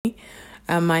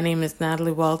My name is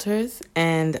Natalie Walters,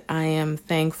 and I am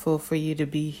thankful for you to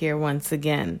be here once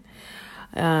again.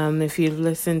 If you've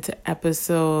listened to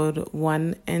episode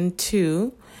 1 and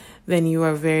 2, then you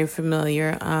are very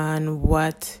familiar on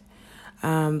what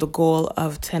the goal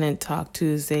of Tenant Talk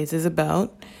Tuesdays is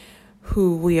about,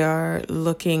 who we are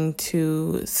looking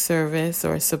to service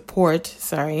or support,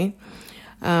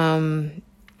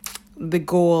 The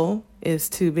goal is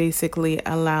to basically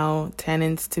allow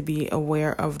tenants to be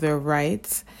aware of their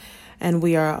rights, and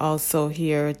we are also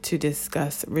here to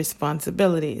discuss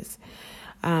responsibilities.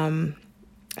 I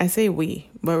say we,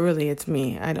 but really it's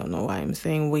me. I don't know why I'm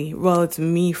saying we. Well, it's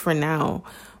me for now,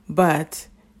 but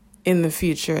in the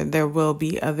future there will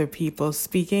be other people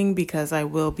speaking because I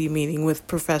will be meeting with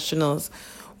professionals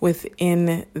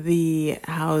within the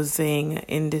housing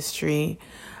industry,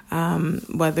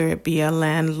 whether it be a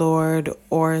landlord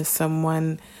or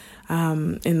someone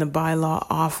in the bylaw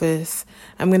office.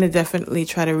 I'm going to definitely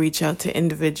try to reach out to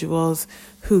individuals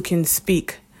who can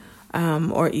speak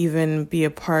or even be a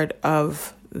part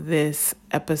of this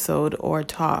episode or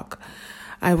talk.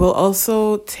 I will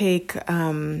also take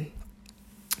or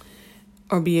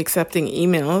be accepting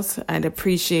emails. I'd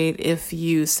appreciate if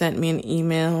you sent me an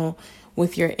email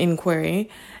with your inquiry,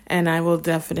 and I will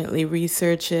definitely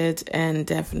research it and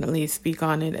definitely speak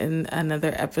on it in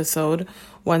another episode.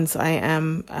 Once I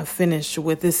am finished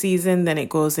with the season, then it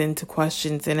goes into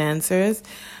questions and answers.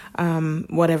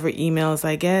 Whatever emails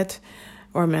I get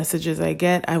or messages I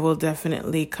get, I will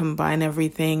definitely combine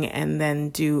everything and then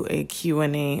do a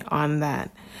Q&A on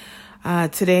that.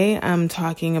 Today, I'm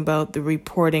talking about the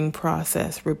reporting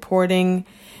process, reporting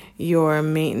your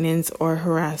maintenance or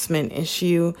harassment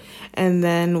issue, and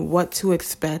then what to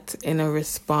expect in a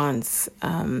response,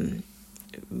 whether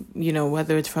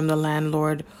it's from the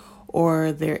landlord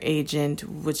or their agent,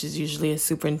 which is usually a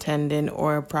superintendent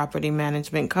or a property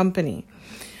management company.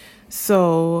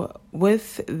 So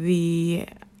with the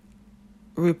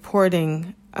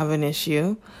reporting of an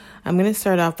issue, I'm going to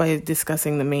start off by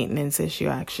discussing the maintenance issue,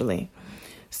 actually.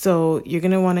 So you're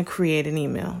going to want to create an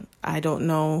email. I don't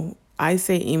know. I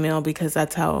say email because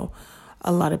that's how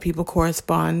a lot of people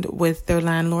correspond with their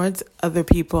landlords. Other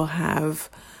people have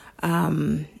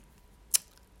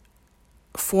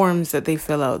forms that they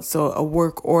fill out. So a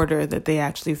work order that they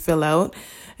actually fill out.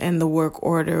 And the work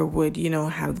order would,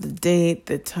 have the date,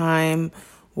 the time,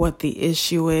 what the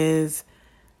issue is,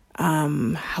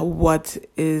 what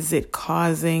is it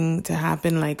causing to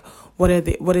happen? Like, what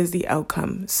is the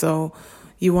outcome? So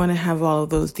you want to have all of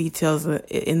those details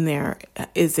in there.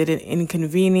 Is it an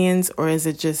inconvenience or is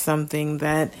it just something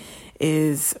that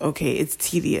is, okay, it's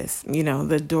tedious.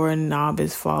 The doorknob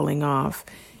is falling off.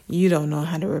 You don't know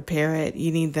how to repair it.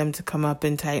 You need them to come up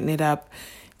and tighten it up.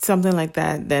 Something like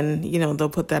that. Then, they'll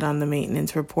put that on the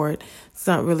maintenance report. It's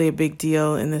not really a big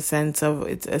deal in the sense of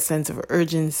it's a sense of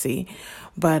urgency.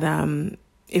 But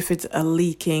if it's a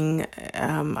leaking,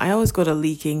 I always go to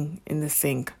leaking in the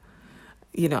sink.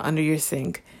 Under your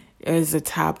sink. Is a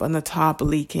tap on the top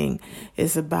leaking?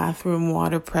 Is the bathroom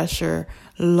water pressure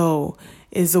low?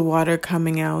 Is the water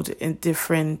coming out in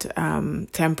different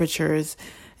temperatures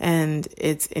and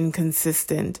it's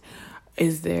inconsistent?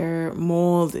 Is there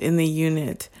mold in the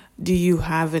unit? Do you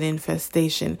have an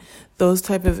infestation? Those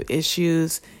type of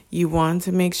issues, you want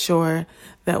to make sure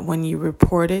that when you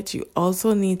report it, you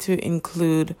also need to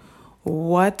include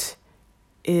what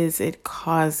is it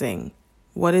causing?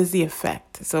 What is the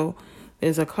effect? So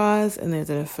there's a cause and there's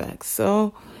an effect.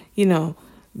 So,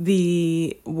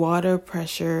 the water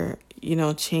pressure,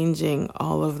 changing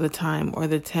all of the time, or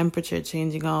the temperature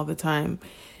changing all the time,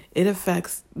 it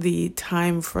affects the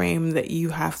time frame that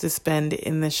you have to spend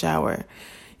in the shower.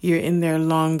 You're in there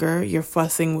longer. You're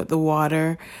fussing with the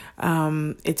water.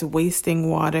 It's wasting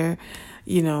water.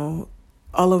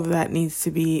 All of that needs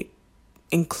to be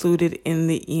included in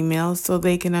the email so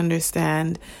they can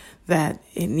understand that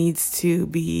it needs to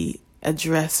be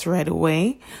addressed right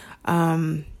away.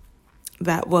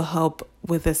 That will help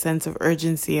with a sense of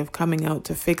urgency of coming out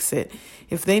to fix it.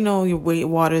 If they know your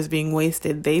water is being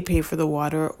wasted, they pay for the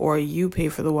water or you pay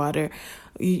for the water.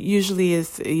 Usually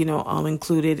it's, all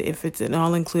included. If it's an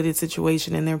all included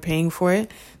situation and they're paying for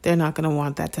it, they're not going to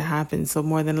want that to happen. So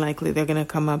more than likely, they're going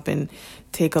to come up and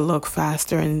take a look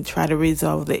faster and try to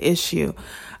resolve the issue.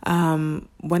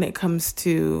 When it comes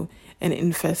to an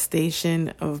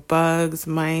infestation of bugs,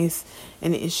 mice,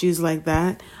 and issues like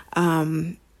that,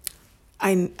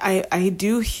 I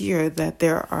do hear that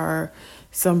there are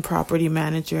some property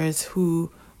managers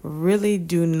who really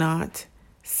do not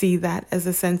see that as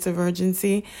a sense of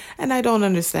urgency. And I don't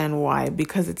understand why,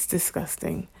 because it's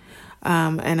disgusting.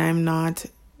 And I'm not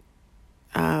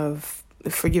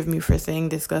forgive me for saying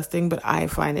disgusting, but I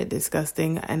find it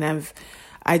disgusting, and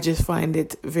I just find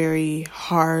it very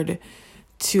hard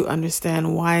to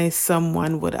understand why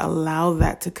someone would allow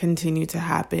that to continue to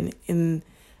happen in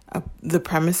the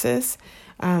premises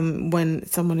when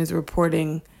someone is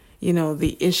reporting,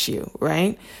 the issue,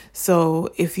 right?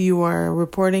 So if you are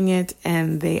reporting it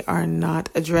and they are not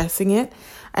addressing it,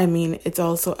 I mean, it's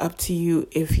also up to you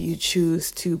if you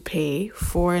choose to pay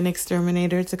for an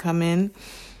exterminator to come in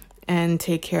and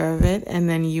take care of it, and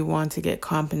then you want to get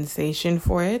compensation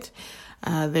for it.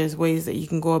 There's ways that you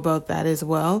can go about that as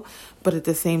well. But at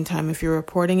the same time, if you're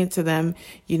reporting it to them,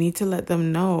 you need to let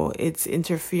them know it's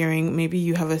interfering. Maybe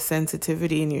you have a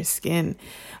sensitivity in your skin.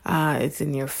 It's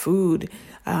in your food.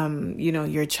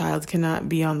 Your child cannot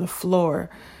be on the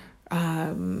floor.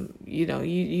 You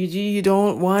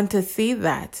don't want to see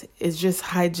that. It's just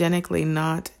hygienically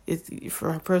not. It's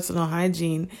for personal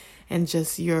hygiene and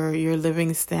just your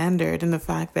living standard. And the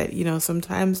fact that,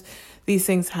 sometimes these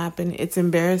things happen, it's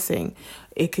embarrassing.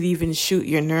 It could even shoot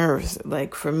your nerves.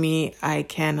 Like for me, I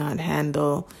cannot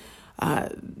handle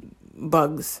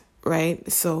bugs,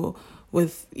 right? So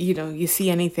with, you see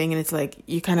anything and it's like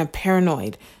you're kind of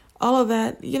paranoid. All of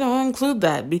that, include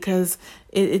that, because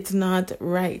it's not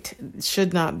right. It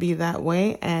should not be that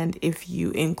way. And if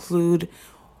you include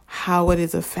how it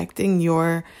is affecting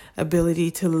your ability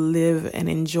to live and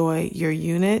enjoy your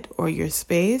unit or your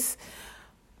space,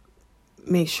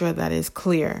 make sure that is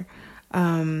clear.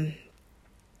 When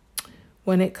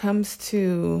it comes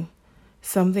to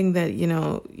something that,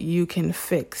 you can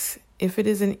fix, if it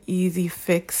is an easy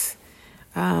fix,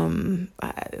 the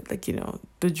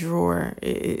drawer,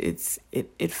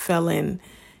 it fell in,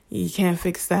 you can't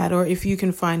fix that. Or if you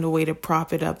can find a way to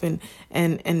prop it up and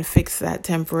fix that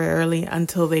temporarily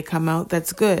until they come out,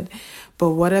 that's good. But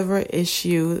whatever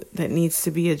issue that needs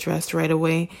to be addressed right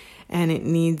away, and it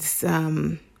needs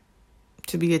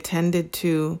to be attended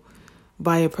to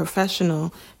by a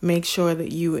professional, make sure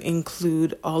that you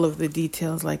include all of the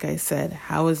details. Like I said,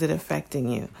 how is it affecting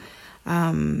you?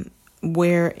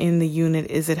 Where in the unit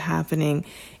is it happening?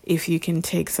 If you can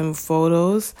take some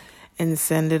photos and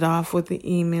send it off with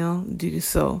the email, do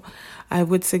so. I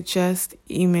would suggest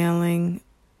emailing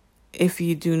if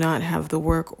you do not have the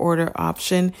work order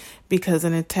option, because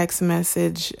in a text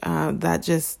message,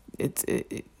 if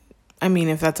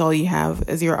that's all you have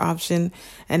as your option,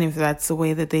 and if that's the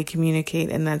way that they communicate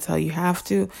and that's how you have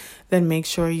to, then make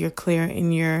sure you're clear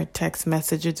in your text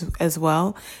messages as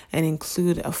well, and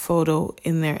include a photo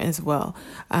in there as well.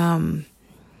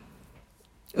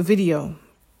 Video.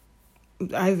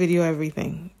 I video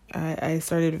everything. I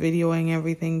started videoing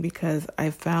everything because I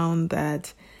found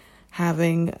that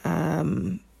having,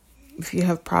 if you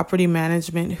have property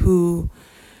management who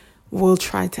will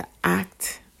try to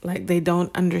act like they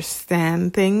don't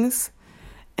understand things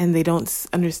and they don't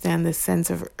understand the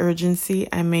sense of urgency,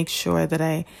 I make sure that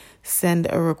I send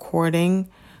a recording,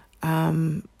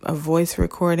 a voice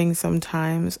recording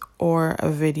sometimes, or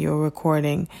a video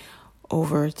recording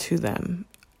over to them.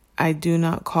 I do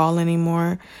not call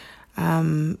anymore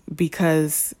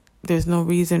because there's no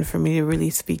reason for me to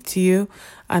really speak to you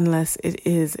unless it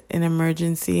is an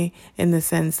emergency, in the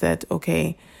sense that,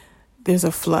 okay, there's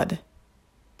a flood.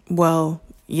 Well,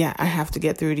 yeah, I have to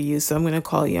get through to you, so I'm going to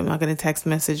call you. I'm not going to text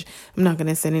message. I'm not going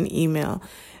to send an email.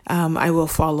 I will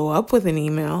follow up with an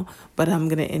email, but I'm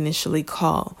going to initially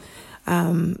call.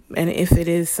 And if it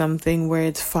is something where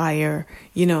it's fire,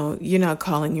 you're not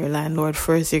calling your landlord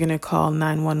first. You're going to call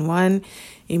 911,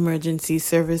 emergency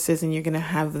services, and you're going to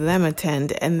have them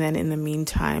attend. And then in the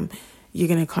meantime, you're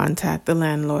going to contact the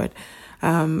landlord.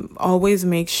 Always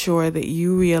make sure that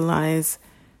you realize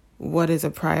what is a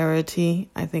priority.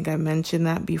 I think I mentioned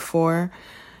that before,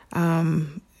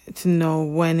 to know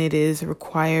when it is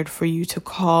required for you to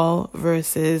call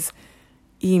versus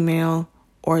email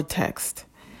or text.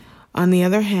 On the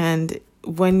other hand,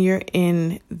 when you're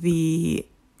in the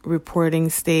reporting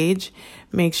stage,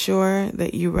 make sure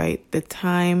that you write the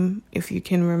time, if you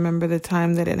can remember the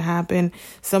time that it happened.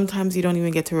 Sometimes you don't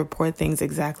even get to report things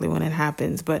exactly when it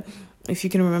happens, but if you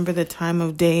can remember the time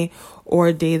of day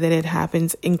or day that it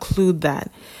happens, include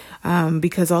that.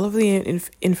 Because all of the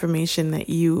information that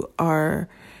you are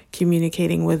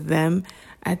communicating with them,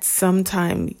 at some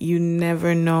time, you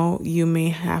never know, you may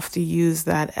have to use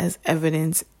that as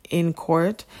evidence in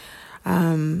court,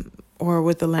 or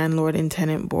with the landlord and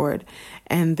tenant board.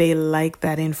 And they like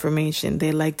that information.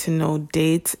 They like to know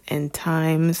dates and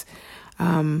times.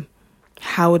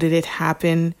 How did it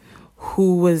happen?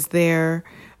 Who was there?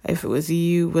 If it was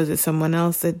you, was it someone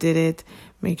else that did it?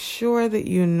 Make sure that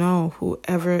you know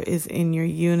whoever is in your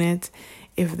unit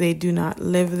if they do not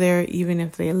live there, even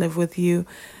if they live with you.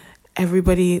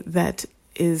 Everybody that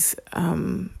is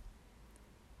a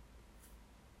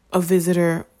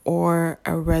visitor or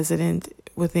a resident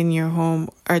within your home,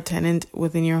 or tenant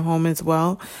within your home as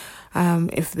well,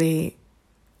 if they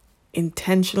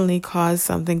intentionally cause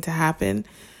something to happen,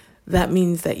 that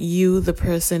means that you, the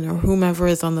person, or whomever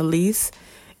is on the lease,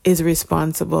 is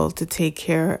responsible to take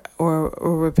care or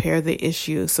repair the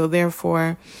issue. So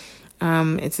therefore,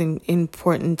 it's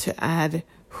important to add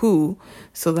who,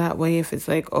 so that way if it's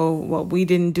like, oh, well, we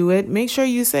didn't do it, make sure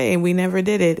you say we never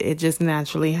did it, it just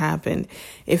naturally happened.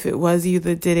 If it was you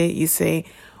that did it, you say,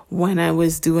 when I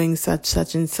was doing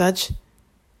such and such,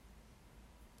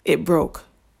 it broke.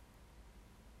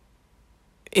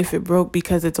 If it broke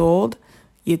because it's old,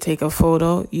 you take a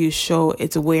photo, you show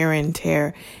its wear and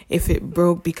tear. If it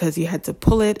broke because you had to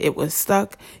pull it, it was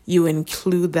stuck, you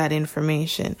include that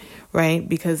information, right?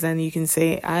 Because then you can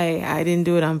say, I didn't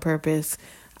do it on purpose.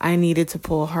 I needed to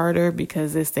pull harder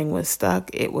because this thing was stuck.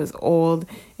 It was old.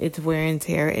 It's wear and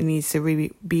tear. It needs to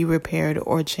be repaired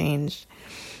or changed.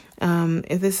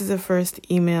 If this is a first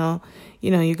email,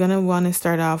 you're going to want to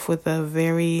start off with a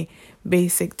very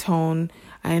basic tone.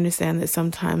 I understand that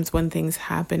sometimes when things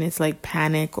happen, it's like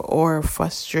panic or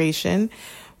frustration,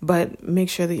 but make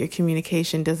sure that your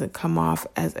communication doesn't come off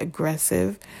as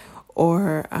aggressive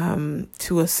or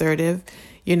too assertive.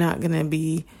 You're not going to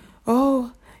be,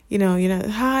 you're not,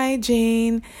 hi,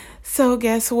 Jane. So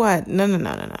guess what?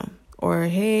 No. Or,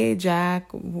 hey,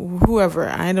 Jack, whoever.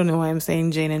 I don't know why I'm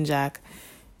saying Jane and Jack.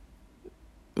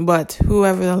 But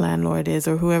whoever the landlord is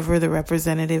or whoever the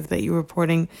representative that you're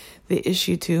reporting the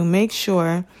issue to, make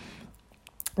sure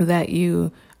that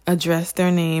you address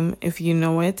their name if you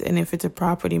know it. And if it's a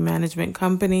property management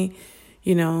company,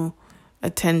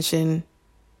 attention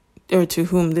or to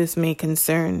whom this may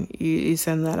concern, you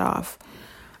send that off.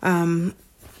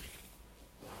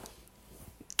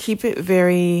 Keep it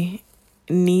very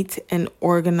neat and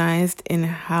organized in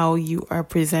how you are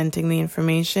presenting the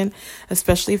information,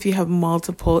 especially if you have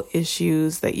multiple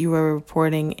issues that you are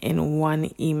reporting in one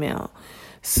email.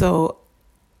 So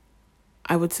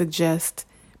I would suggest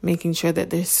making sure that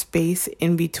there's space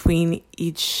in between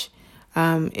each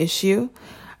issue,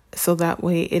 so that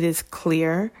way it is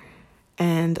clear.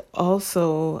 And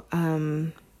also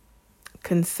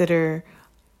consider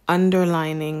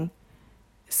underlining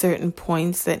certain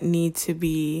points that need to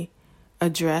be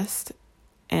addressed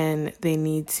and they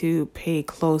need to pay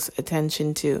close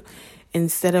attention to.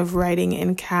 Instead of writing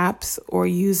in caps or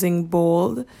using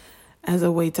bold as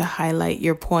a way to highlight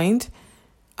your point,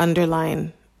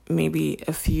 underline maybe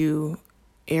a few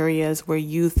areas where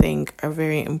you think are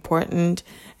very important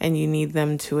and you need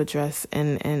them to address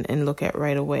and look at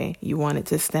right away. You want it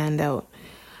to stand out.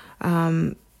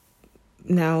 Now,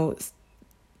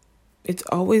 it's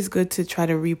always good to try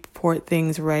to report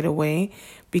things right away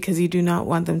because you do not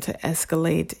want them to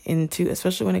escalate into,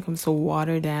 especially when it comes to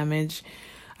water damage.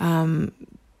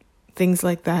 Things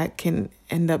like that can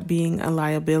end up being a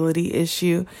liability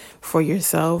issue for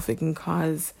yourself. It can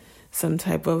cause some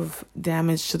type of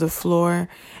damage to the floor.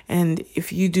 And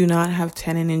if you do not have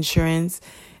tenant insurance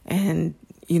and,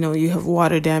 you have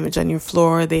water damage on your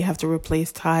floor, they have to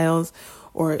replace tiles,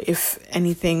 or if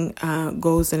anything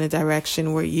goes in a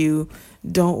direction where you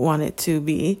don't want it to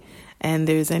be, and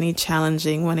there's any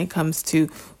challenging when it comes to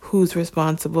who's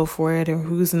responsible for it or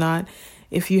who's not,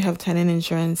 if you have tenant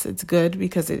insurance, it's good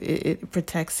because it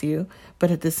protects you.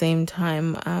 But at the same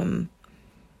time,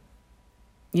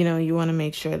 you want to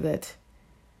make sure that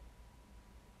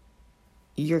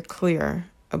you're clear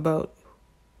about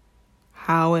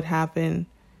how it happened,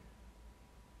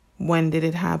 when did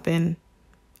it happen,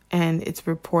 and it's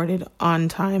reported on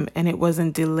time and it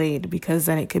wasn't delayed, because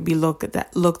then it could be looked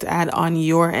at on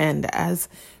your end as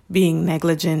being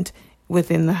negligent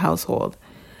within the household.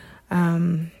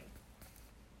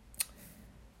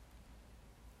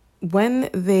 When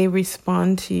they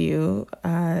respond to you,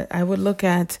 I would look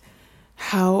at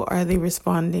how are they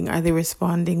responding? Are they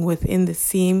responding within the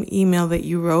same email that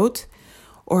you wrote?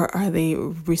 Or are they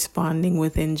responding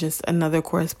within just another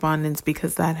correspondence?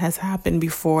 Because that has happened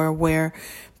before where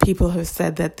people have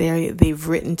said that they've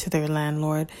written to their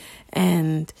landlord,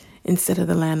 and instead of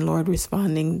the landlord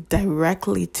responding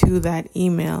directly to that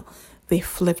email, they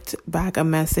flipped back a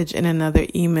message in another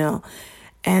email.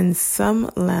 And some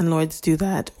landlords do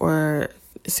that, or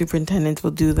superintendents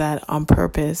will do that on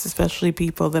purpose, especially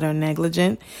people that are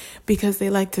negligent, because they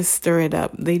like to stir it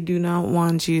up. They do not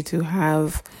want you to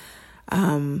have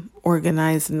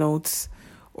organized notes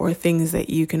or things that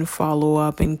you can follow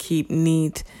up and keep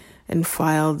neat and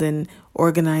filed and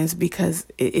organized, because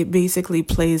it basically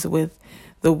plays with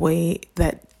the way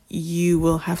that you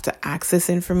will have to access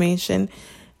information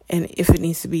and if it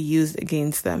needs to be used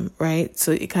against them, right?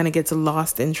 So it kind of gets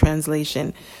lost in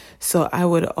translation. So I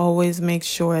would always make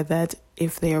sure that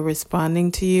if they are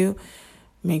responding to you,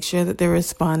 make sure that they're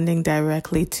responding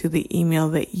directly to the email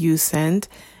that you sent.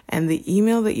 And the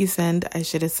email that you send, I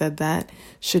should have said that,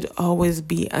 should always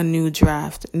be a new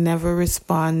draft. Never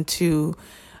respond to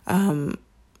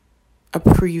a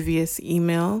previous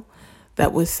email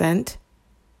that was sent.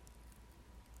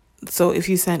 So if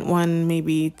you sent one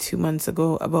maybe 2 months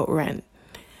ago about rent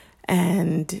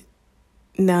and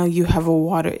now you have a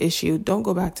water issue, don't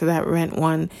go back to that rent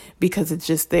one because it's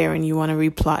just there and you want to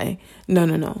reply.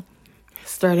 No.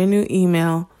 Start a new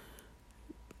email,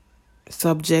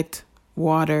 subject,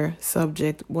 water,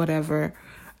 subject, whatever,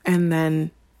 and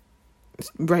then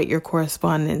write your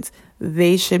correspondence.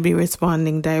 They should be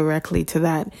responding directly to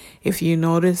that. If you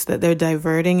notice that they're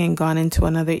diverting and gone into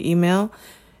another email,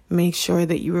 make sure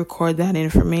that you record that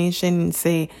information and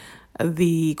say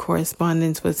the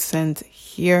correspondence was sent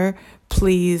here.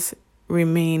 Please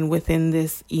remain within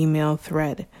this email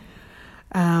thread.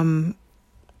 When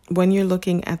you're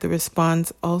looking at the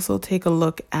response, also take a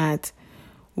look at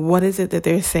what is it that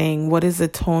they're saying? What is the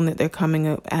tone that they're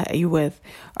coming at you with?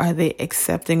 Are they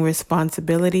accepting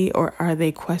responsibility or are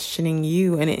they questioning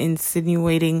you and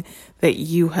insinuating that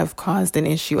you have caused an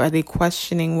issue? Are they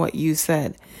questioning what you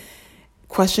said?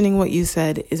 Questioning what you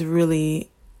said is really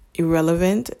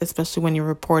irrelevant, especially when you're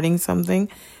reporting something,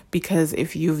 because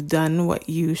if you've done what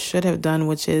you should have done,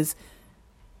 which is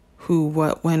who,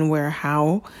 what, when, where,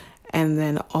 how, and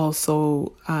then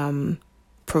also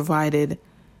provided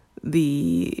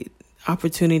the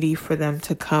opportunity for them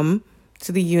to come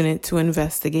to the unit to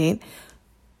investigate,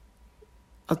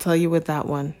 I'll tell you with that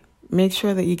one, make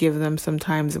sure that you give them some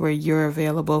times where you're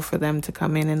available for them to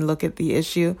come in and look at the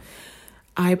issue.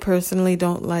 I personally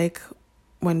don't like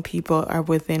when people are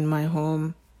within my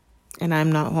home and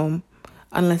I'm not home.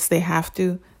 Unless they have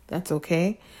to, that's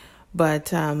okay.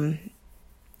 But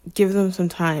give them some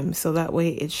time so that way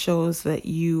it shows that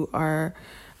you are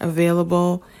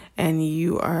available and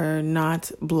you are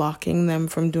not blocking them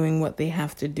from doing what they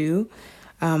have to do.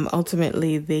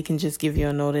 Ultimately, they can just give you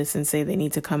a notice and say they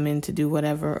need to come in to do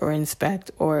whatever or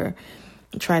inspect or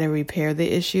try to repair the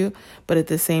issue. But at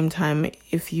the same time,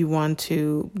 if you want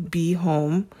to be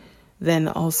home, then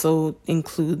also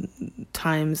include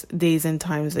days and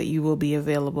times that you will be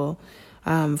available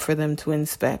for them to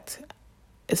inspect,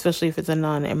 especially if it's a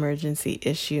non-emergency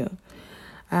issue.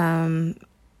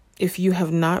 If you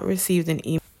have not received an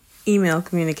email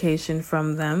communication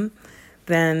from them,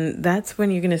 then that's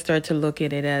when you're going to start to look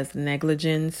at it as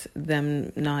negligence,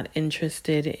 them not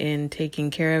interested in taking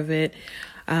care of it.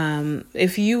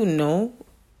 If you know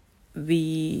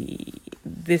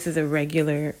this is a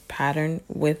regular pattern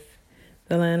with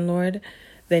the landlord,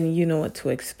 then you know what to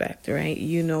expect, right?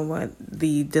 You know what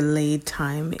the delayed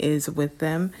time is with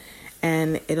them.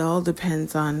 And it all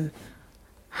depends on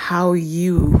how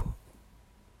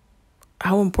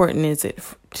important is it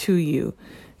to you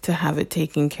to have it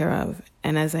taken care of.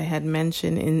 And as I had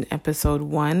mentioned in episode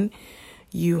 1,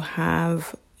 you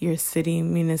have your city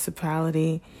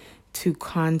municipality to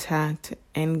contact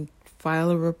and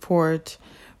file a report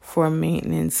for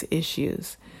maintenance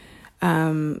issues.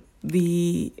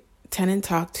 The Tenant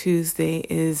Talk Tuesday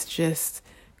is just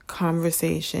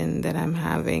conversation that I'm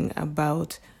having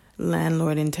about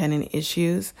landlord and tenant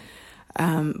issues.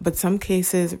 But some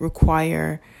cases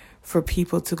require for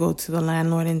people to go to the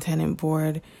landlord and tenant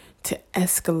board to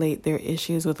escalate their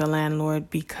issues with the landlord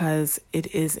because it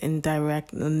is in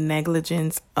direct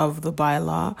negligence of the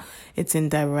bylaw. It's in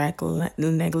direct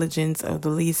negligence of the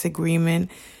lease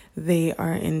agreement. They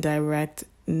are in direct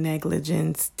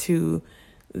negligence to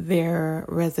their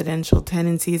Residential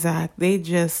Tenancies Act. They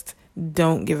just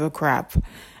don't give a crap.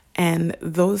 And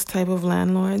those type of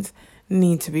landlords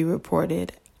need to be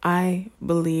reported. I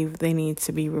believe they need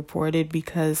to be reported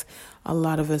because a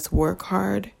lot of us work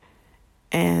hard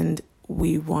and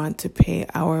we want to pay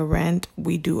our rent.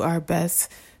 We do our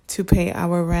best to pay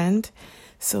our rent.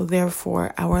 So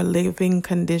therefore, our living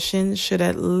conditions should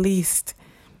at least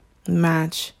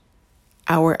match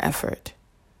our effort.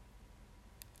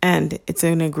 And it's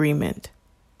an agreement,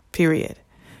 period,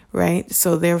 right?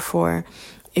 So therefore,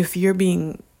 if you're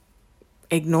being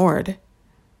ignored,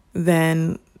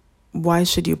 then why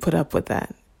should you put up with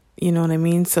that? You know what I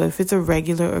mean? So if it's a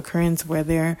regular occurrence where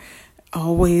they're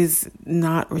always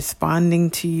not responding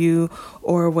to you,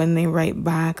 or when they write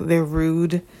back, they're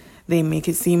rude, they make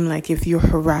it seem like if you're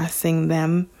harassing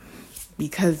them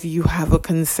because you have a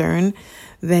concern,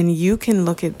 then you can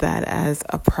look at that as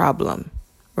a problem,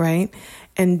 right?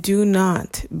 And do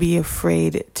not be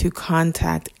afraid to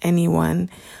contact anyone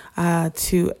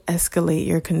to escalate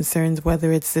your concerns,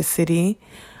 whether it's the city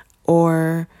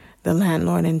or the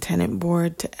landlord and tenant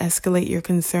board. To escalate your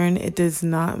concern, it does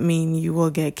not mean you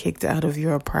will get kicked out of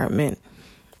your apartment.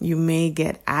 You may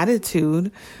get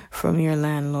attitude from your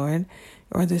landlord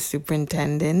or the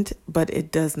superintendent, but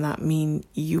it does not mean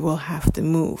you will have to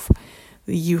move.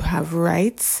 You have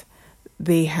rights,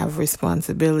 they have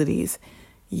responsibilities.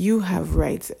 You have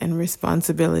rights and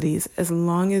responsibilities. As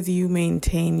long as you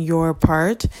maintain your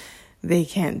part, they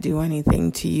can't do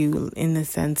anything to you in the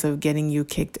sense of getting you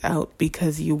kicked out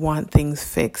because you want things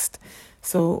fixed.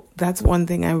 So that's one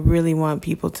thing I really want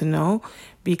people to know,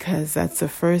 because that's the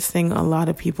first thing a lot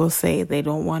of people say. They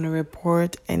don't want to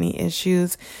report any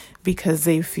issues because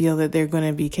they feel that they're going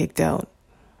to be kicked out,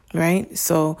 right?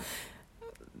 So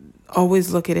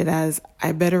always look at it as,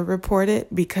 I better report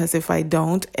it, because if I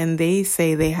don't, and they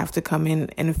say they have to come in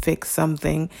and fix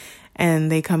something, and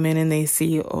they come in and they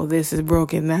see, oh, this is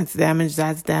broken, that's damaged,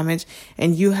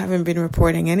 and you haven't been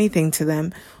reporting anything to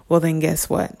them, well, then guess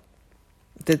what?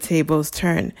 The tables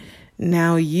turn.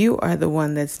 Now you are the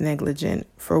one that's negligent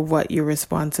for what your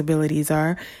responsibilities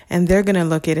are, and they're going to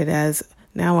look at it as,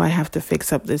 now I have to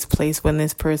fix up this place. When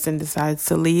this person decides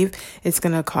to leave, it's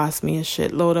going to cost me a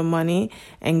shitload of money.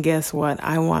 And guess what?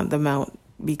 I want them out,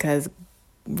 because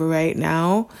right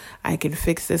now I can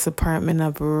fix this apartment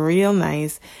up real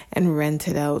nice and rent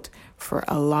it out for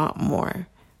a lot more.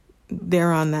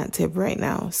 They're on that tip right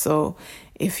now. So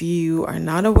if you are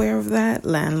not aware of that,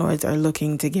 landlords are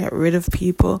looking to get rid of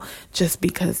people just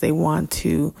because they want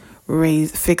to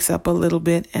fix up a little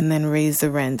bit and then raise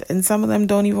the rent. And some of them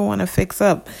don't even want to fix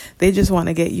up. They just want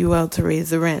to get you out to raise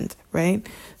the rent, right?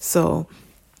 So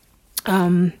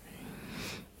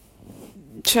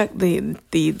check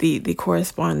the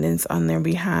correspondence on their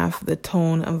behalf, the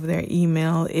tone of their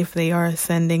email, if they are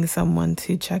sending someone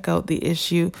to check out the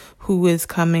issue, who is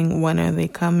coming, when are they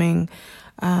coming.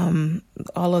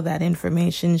 All of that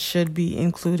information should be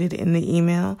included in the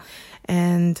email.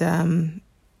 And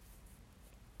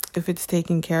if it's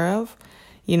taken care of,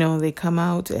 they come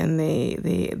out and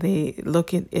they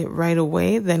look at it right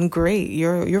away, then great.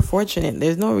 You're fortunate.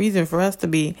 There's no reason for us to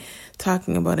be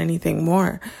talking about anything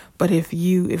more. But if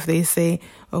they say,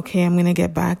 okay, I'm going to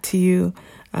get back to you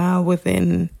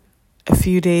within a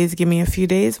few days, give me a few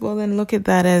days, well, then look at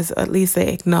that as at least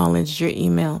they acknowledged your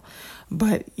email.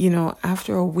 But,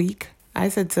 after a week, I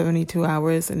said 72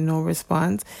 hours and no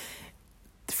response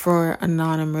for a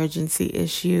non-emergency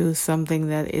issue, something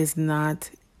that is not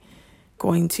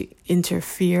going to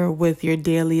interfere with your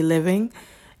daily living.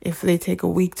 If they take a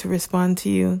week to respond to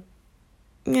you,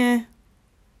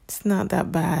 it's not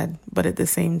that bad. But at the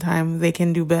same time, they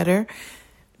can do better.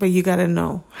 But you got to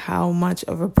know, how much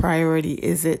of a priority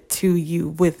is it to you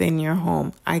within your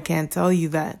home? I can't tell you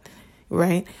that,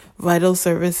 right? Vital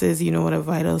services, you know what a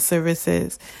vital service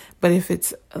is. But if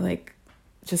it's like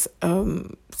just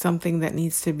something that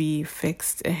needs to be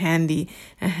fixed, a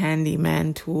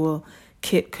handyman tool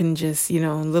kit can just,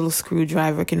 a little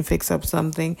screwdriver can fix up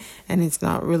something, and it's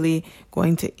not really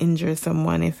going to injure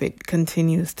someone if it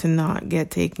continues to not get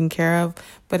taken care of,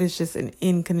 but it's just an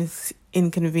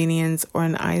inconvenience or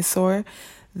an eyesore,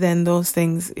 then those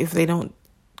things, if they don't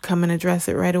come and address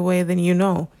it right away, then you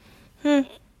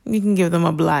can give them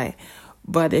a bly.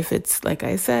 But if it's, like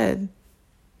I said,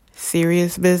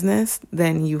 serious business,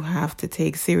 then you have to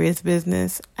take serious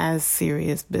business as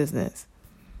serious business.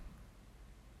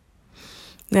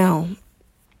 Now,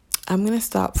 I'm going to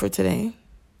stop for today.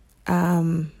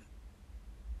 I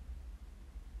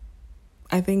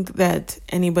think that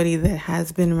anybody that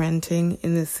has been renting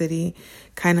in the city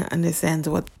kind of understands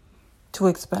what to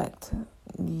expect.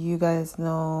 You guys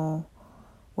know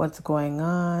what's going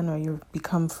on, or you've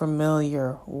become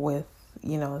familiar with,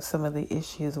 some of the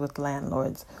issues with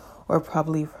landlords, or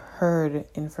probably heard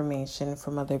information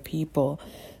from other people.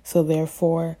 So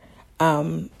therefore,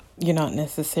 you're not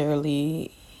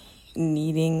necessarily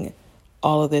needing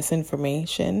all of this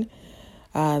information.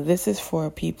 This is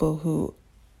for people who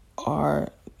are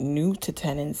new to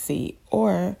tenancy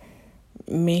or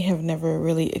may have never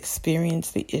really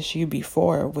experienced the issue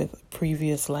before with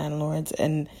previous landlords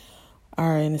and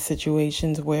are in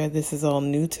situations where this is all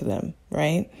new to them,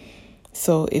 right?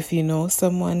 So if you know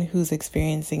someone who's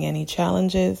experiencing any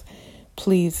challenges,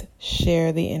 please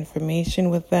share the information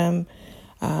with them.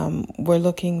 We're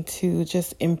looking to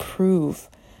just improve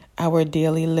our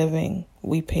daily living.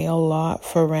 We pay a lot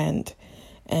for rent,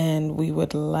 and we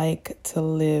would like to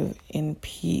live in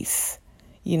peace.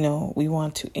 We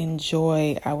want to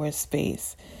enjoy our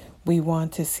space. We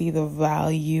want to see the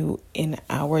value in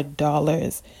our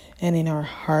dollars and in our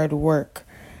hard work.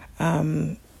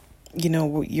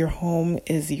 Your home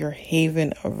is your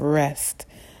haven of rest.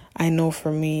 I know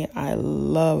for me, I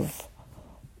love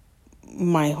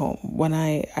my home. When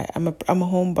I'm a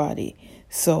homebody.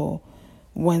 So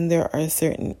when there are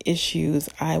certain issues,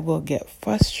 I will get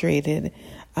frustrated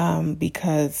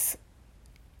because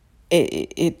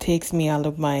it takes me out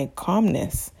of my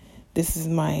calmness. This is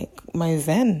my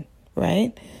zen,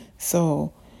 right?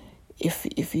 So if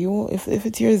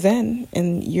it's your zen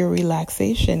and your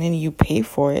relaxation and you pay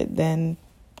for it, then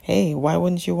hey, why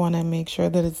wouldn't you want to make sure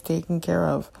that it's taken care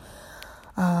of?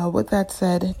 With that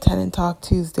said, Tenant Talk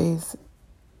Tuesdays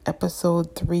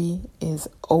episode 3 is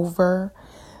over.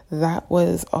 That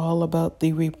was all about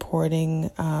the reporting,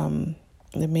 the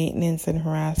maintenance and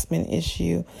harassment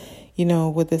issue.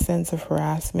 With the sense of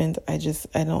harassment, I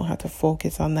don't have to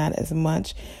focus on that as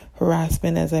much.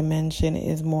 Harassment, as I mentioned,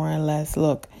 is more or less,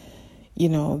 look,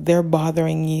 they're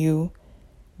bothering you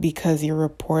because you're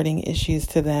reporting issues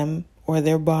to them, or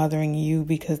they're bothering you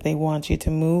because they want you to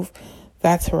move.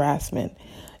 That's harassment.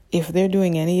 If they're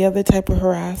doing any other type of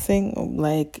harassing,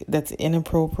 like that's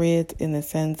inappropriate in the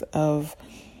sense of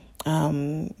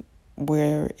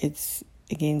where it's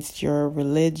against your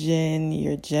religion,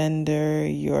 your gender,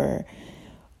 your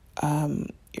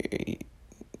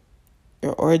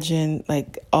origin,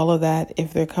 like all of that,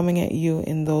 if they're coming at you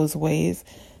in those ways,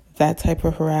 that type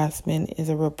of harassment is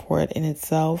a report in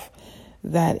itself.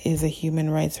 That is a human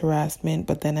rights harassment.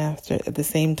 But then at the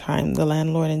same time, the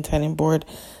landlord and tenant board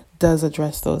does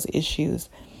address those issues.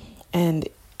 And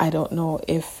I don't know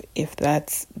if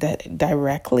that's that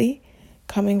directly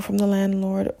coming from the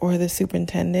landlord or the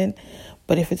superintendent.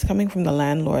 But if it's coming from the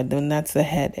landlord, then that's the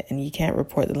head, and you can't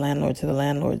report the landlord to the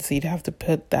landlord. So you'd have to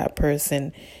put that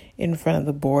person in front of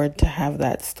the board to have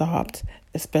that stopped,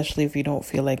 especially if you don't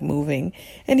feel like moving.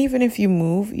 And even if you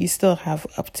move, you still have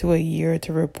up to a year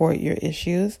to report your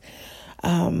issues.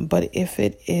 But if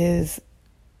it is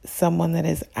someone that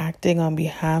is acting on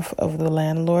behalf of the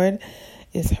landlord,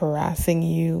 is harassing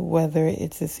you, whether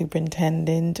it's a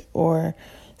superintendent or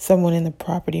someone in the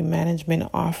property management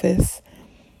office,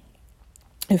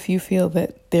 if you feel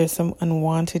that there's some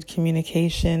unwanted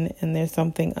communication and there's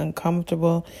something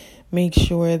uncomfortable, make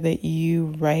sure that you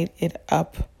write it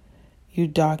up, you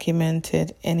document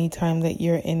it. Anytime that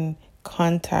you're in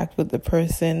contact with the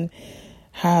person,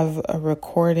 have a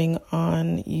recording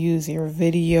on, use your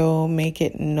video, make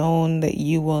it known that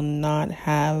you will not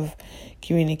have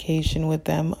communication with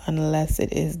them unless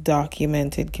it is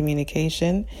documented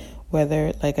communication.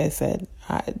 Whether, like I said,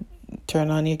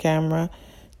 turn on your camera,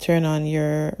 turn on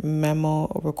your memo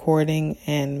recording,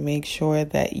 and make sure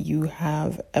that you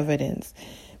have evidence,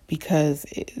 because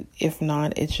if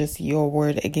not, it's just your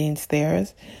word against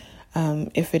theirs.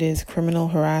 If it is criminal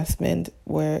harassment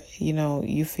where,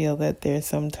 you feel that there's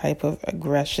some type of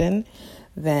aggression,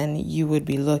 then you would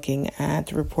be looking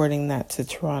at reporting that to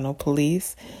Toronto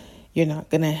Police. You're not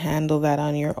going to handle that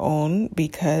on your own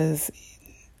because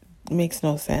it makes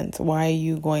no sense. Why are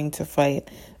you going to fight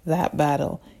that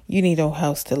battle? You need a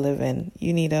house to live in.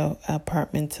 You need an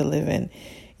apartment to live in.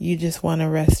 You just want to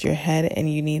rest your head,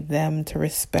 and you need them to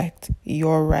respect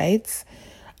your rights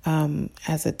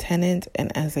as a tenant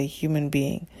and as a human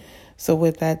being. So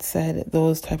with that said,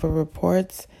 those type of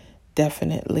reports,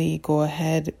 definitely go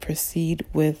ahead, proceed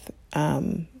with,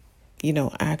 actioning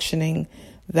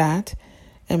that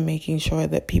and making sure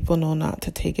that people know not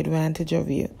to take advantage of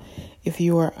you. If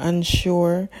you are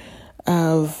unsure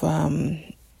of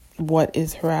what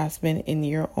is harassment in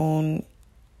your own,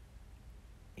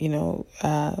 your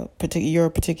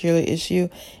particular issue,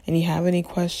 and you have any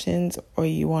questions or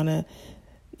you want to,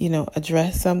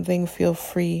 address something, feel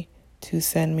free to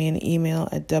send me an email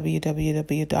at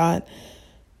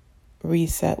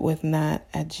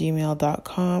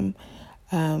www.resetwithnat@gmail.com.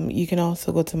 You can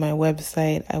also go to my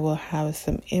website. I will have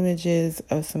some images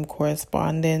of some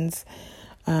correspondence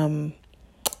and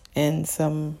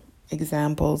some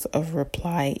examples of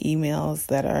reply emails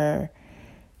that are,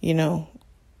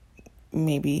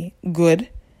 maybe good,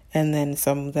 and then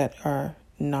some that are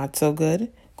not so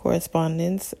good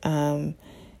correspondence.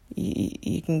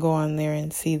 You can go on there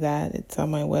and see that. It's on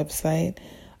my website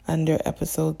under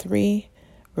episode 3,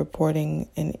 reporting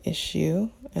an issue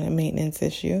and a maintenance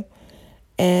issue.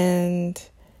 And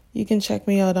you can check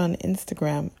me out on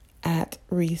Instagram at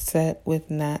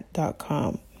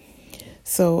resetwithnat.com.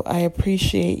 So I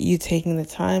appreciate you taking the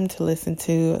time to listen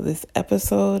to this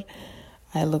episode.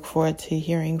 I look forward to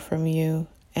hearing from you,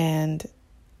 and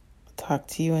talk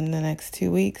to you in the next 2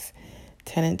 weeks.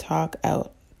 Tenant Talk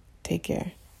out. Take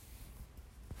care.